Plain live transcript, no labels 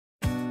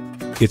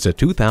It's a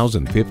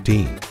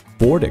 2015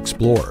 Ford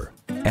Explorer,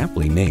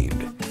 aptly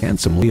named,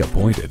 handsomely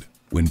appointed.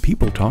 When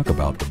people talk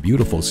about the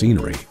beautiful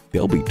scenery,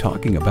 they'll be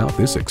talking about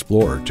this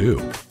Explorer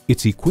too.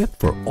 It's equipped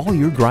for all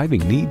your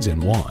driving needs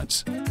and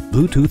wants.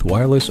 Bluetooth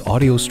wireless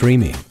audio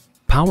streaming,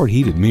 power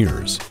heated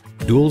mirrors,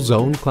 dual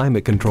zone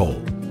climate control,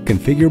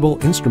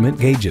 configurable instrument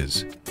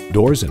gauges,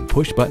 doors and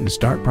push button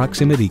start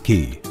proximity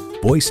key,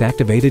 voice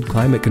activated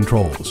climate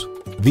controls,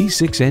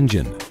 V6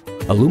 engine,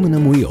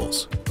 aluminum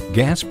wheels,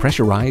 gas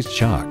pressurized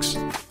shocks,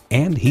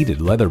 and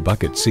heated leather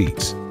bucket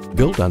seats.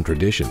 Built on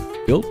tradition,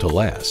 built to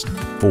last.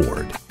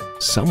 Ford.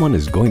 Someone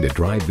is going to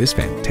drive this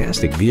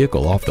fantastic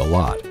vehicle off the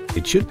lot.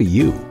 It should be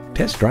you.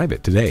 Test drive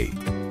it today.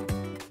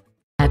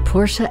 At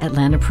Porsche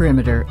Atlanta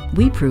Perimeter,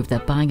 we prove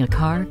that buying a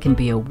car can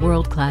be a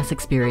world-class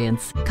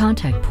experience.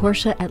 Contact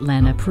Porsche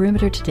Atlanta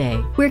Perimeter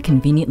today. We're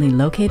conveniently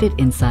located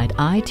inside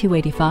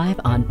I-285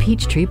 on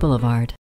Peachtree Boulevard.